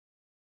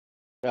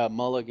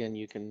Mulligan,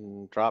 you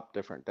can drop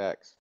different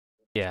decks.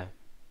 Yeah.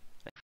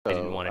 I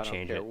didn't want to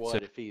change it. I don't care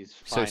what, if he's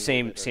fine So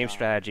same with it or not.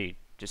 strategy.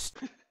 Just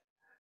head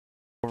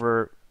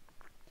over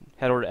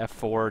to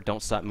F4.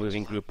 Don't stop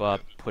moving. Group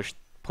up.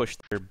 Push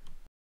their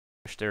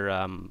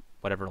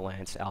whatever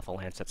lance, alpha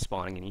lance that's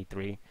spawning in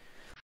E3.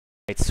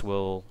 Knights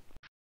will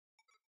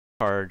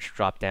charge,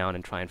 drop down,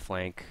 and try and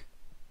flank.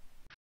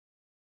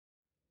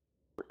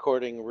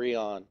 Recording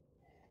Rion.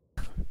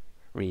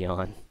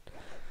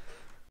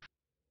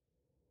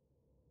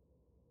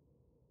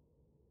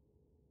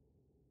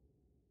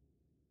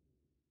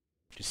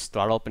 Just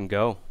throttle up and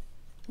go.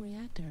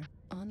 Reactor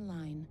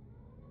online.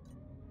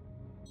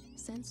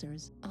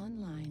 Sensors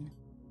online.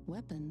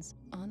 Weapons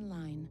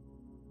online.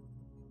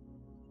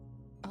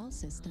 All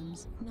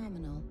systems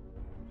nominal.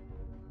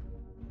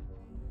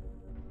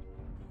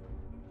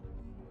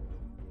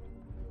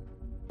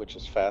 Which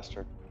is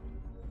faster?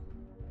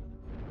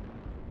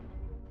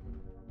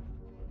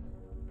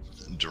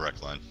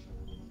 Direct line.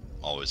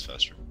 Always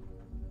faster.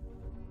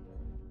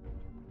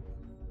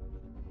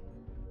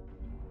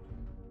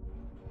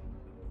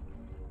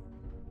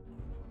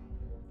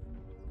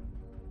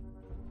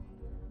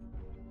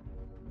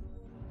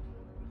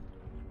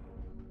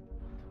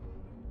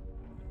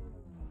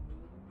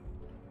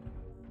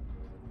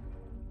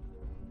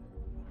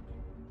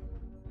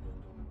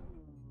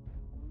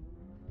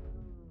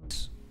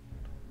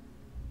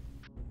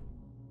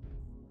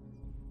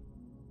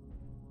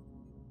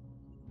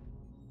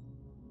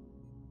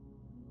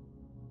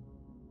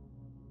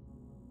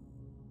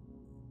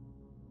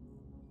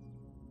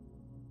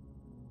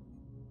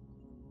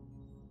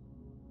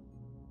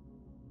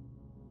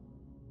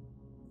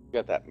 You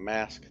got that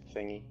mask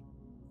thingy.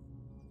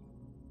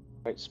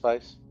 Right,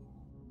 Spice?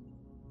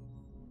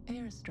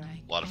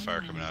 Airstrike. A lot of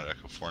fire coming out of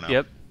Echo 4 now.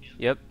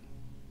 Yep.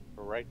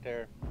 We're right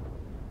there.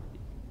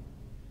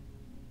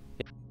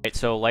 Right,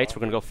 so lights,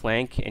 we're gonna go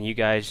flank, and you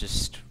guys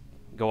just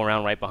go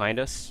around right behind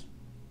us.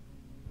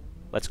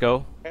 Let's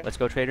go. Okay. Let's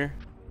go, Trader.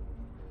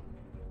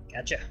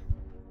 Gotcha.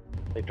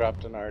 They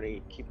dropped an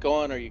arty. Keep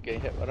going or you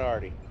get hit with an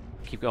arty.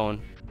 Keep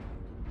going.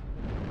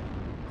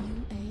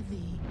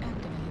 UAV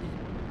activated.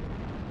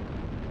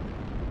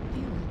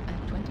 Fuel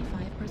at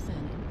 25%.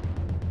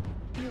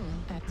 Fuel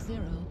at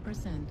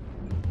 0%.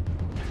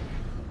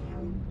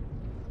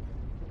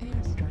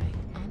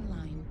 Airstrike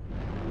online.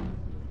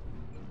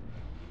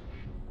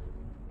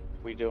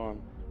 We doing?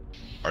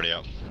 Already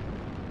out.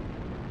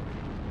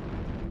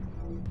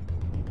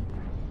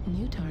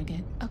 New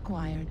target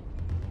acquired.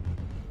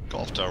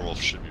 Golf Tower Wolf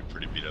should be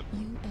pretty beat up.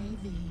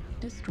 UAV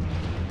destroyed.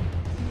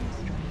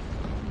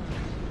 Airstrike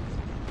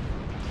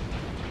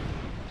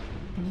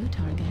online. New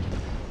target.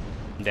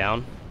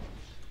 Down.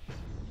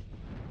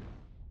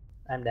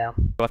 I'm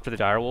down. Go after the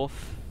direwolf.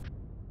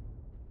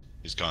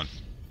 He's gone.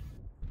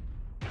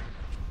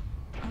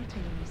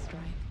 Artillery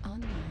strike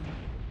online.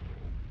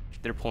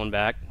 They're pulling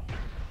back.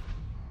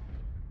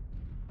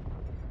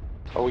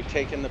 Are we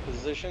taking the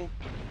position?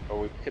 Or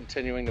are we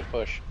continuing to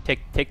push? Take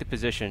the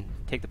position.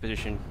 Take the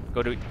position.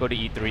 Go to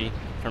E3.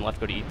 Turn left.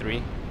 Go to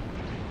E3.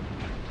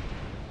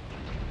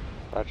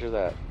 Roger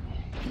that.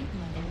 Heat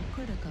level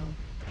critical.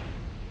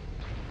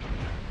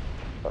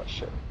 Oh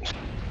shit. Left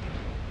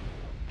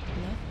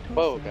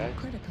Whoa, torso guys.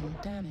 critical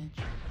damage.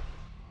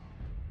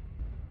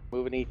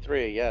 Moving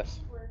E3, yes.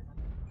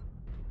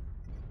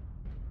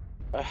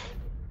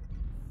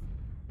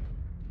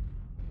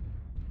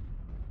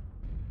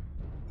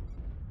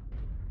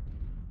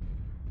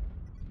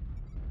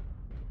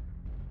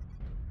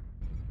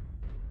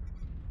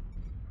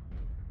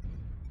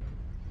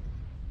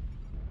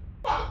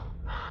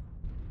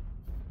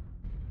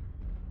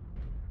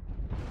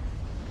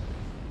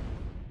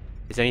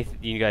 Is anything?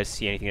 Do you guys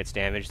see anything that's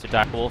damaged? The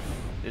direwolf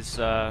is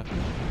Left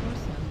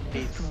torso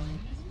He's- destroyed.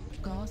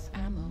 Gauss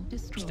ammo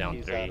destroyed. just down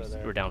He's 3. out of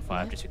there. We're down 5.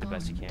 Left Just do the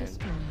best you arm can.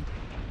 destroyed.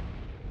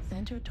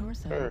 Center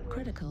torso Sure.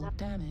 critical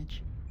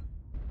damage.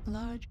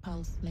 Large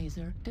pulse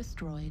laser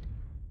destroyed.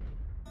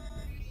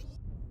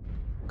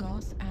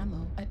 Gauss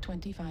ammo at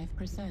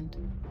 25%.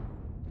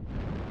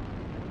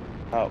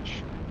 Ouch.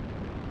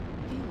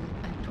 Fuel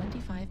at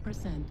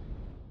 25%.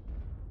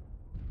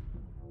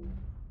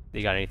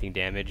 They got anything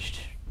damaged?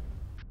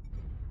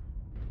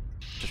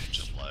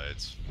 Just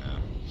lights. Yeah.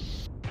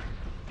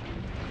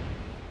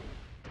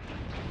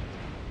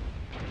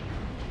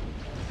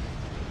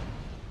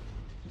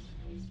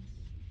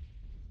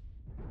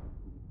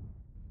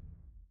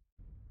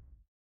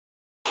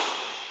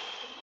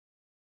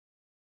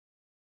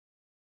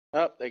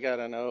 Oh, they got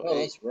an 08. Oh,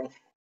 that's rough.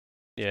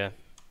 Yeah.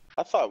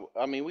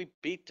 I mean, we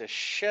beat the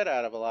shit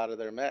out of a lot of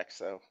their mechs,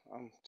 though.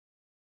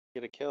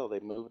 Get a kill. They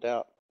moved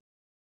out.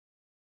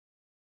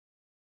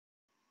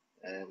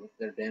 And with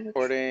their damage.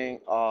 Recording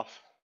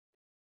off.